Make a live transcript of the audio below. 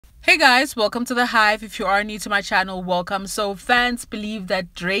Hey guys, welcome to the Hive. If you are new to my channel, welcome. So fans believe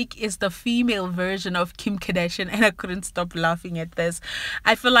that Drake is the female version of Kim Kardashian, and I couldn't stop laughing at this.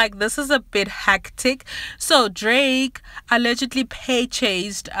 I feel like this is a bit hectic. So Drake allegedly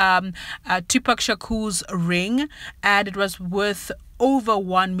purchased Tupac Shakur's ring, and it was worth over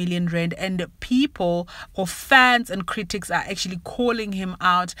 1 million rand, and people or fans and critics are actually calling him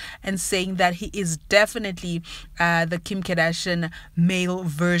out and saying that he is definitely the Kim Kardashian male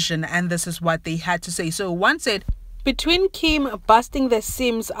version, and this is what they had to say. So one said, between Kim busting the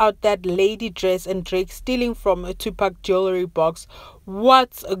seams out that lady dress and Drake stealing from a Tupac jewelry box,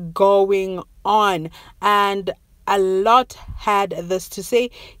 what's going on? And a lot had this to say.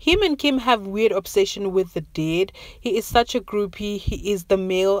 Him and Kim have weird obsession with the dead. He is such a groupie. He is the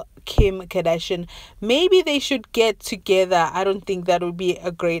male Kim Kardashian. Maybe they should get together. I don't think that would be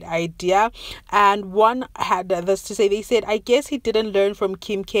a great idea. And one had this to say. They said, I guess he didn't learn from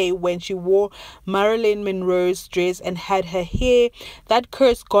Kim K when she wore Marilyn Monroe's dress and had her hair. That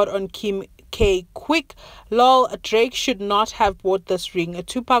curse got on Kim K quick. Lol, Drake should not have bought this ring.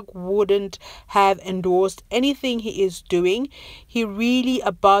 Tupac wouldn't have endorsed anything he is doing. He really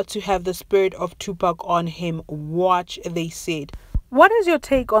about to have the spirit of Tupac on him. Watch, they said. What is your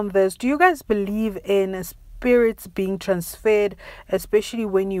take on this? Do you guys believe in spirits being transferred, especially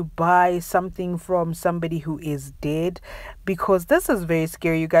when you buy something from somebody who is dead? Because this is very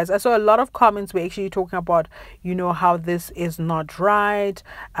scary, you guys. I saw a lot of comments were actually talking about, how this is not right.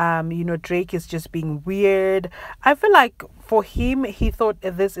 Drake is just being weird. I feel like for him, he thought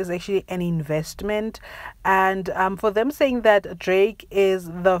this is actually an investment. And for them saying that Drake is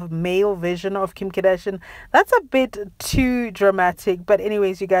the male version of Kim Kardashian, that's a bit too dramatic. But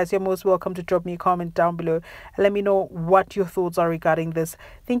anyways, you guys, you're most welcome to drop me a comment down below and let me know what your thoughts are regarding this.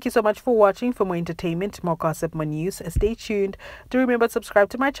 Thank you so much for watching. For more entertainment, more gossip, more news, stay tuned. Do remember to subscribe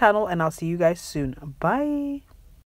to my channel, and I'll see you guys soon. Bye.